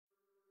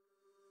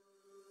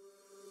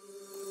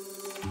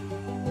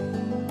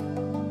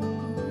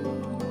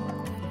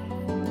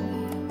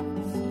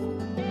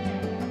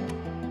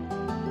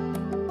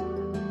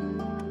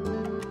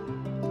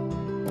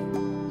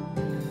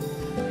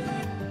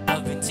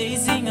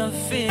chasing a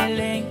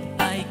feeling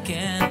I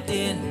can't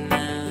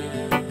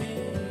deny.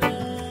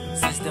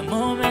 Since the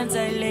moment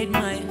I laid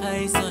my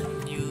eyes on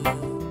you,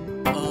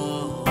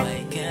 oh,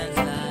 I can't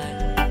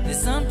lie.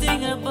 There's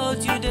something about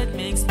you that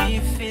makes me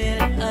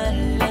feel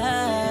alive,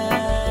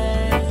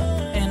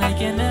 and I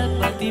can't help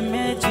but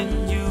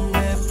imagine you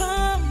were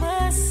by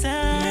my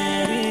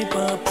side. Meri,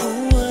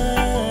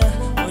 Papua,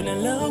 when I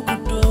love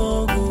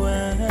kudogo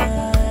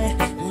I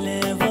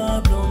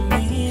never blow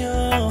me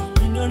up.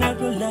 You don't have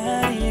to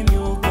lie,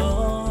 you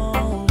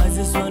go. I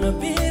just wanna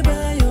be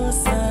by your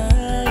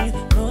side.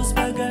 Rose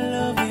back, I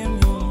love him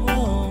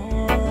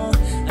more.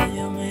 I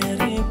am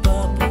Meri,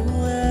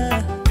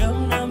 Papua,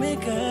 come now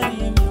make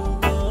him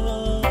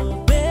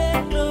go.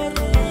 Back no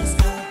rose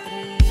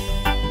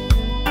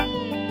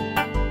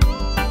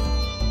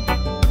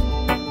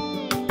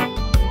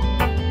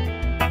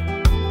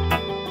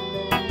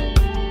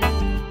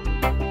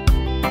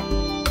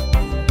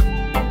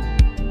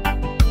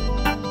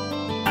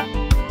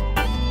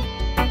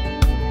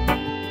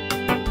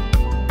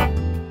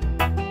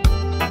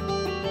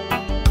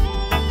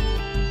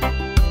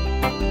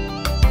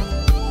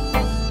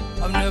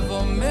I've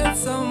never met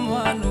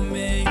someone who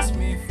makes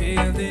me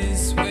feel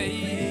this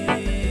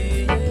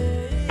way.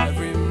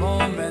 Every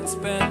moment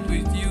spent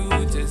with you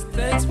just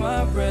takes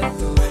my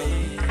breath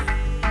away.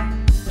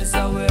 It's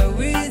how where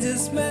we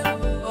just met,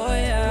 oh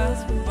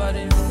yeah. But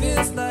it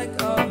feels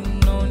like I've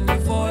known you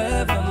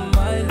forever,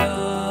 my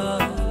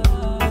love.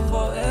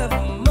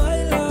 Forever, my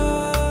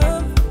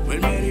love. Well,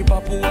 Meri,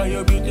 Papua,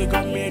 your beauty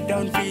got me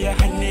down for your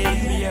honey.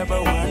 Me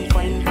ever one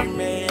fine dream,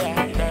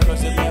 that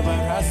was a never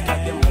ask.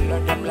 Got them all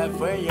of them like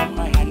where you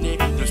my honey.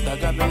 Just a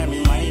gap in my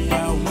mind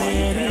now.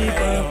 Meri,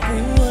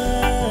 Papua.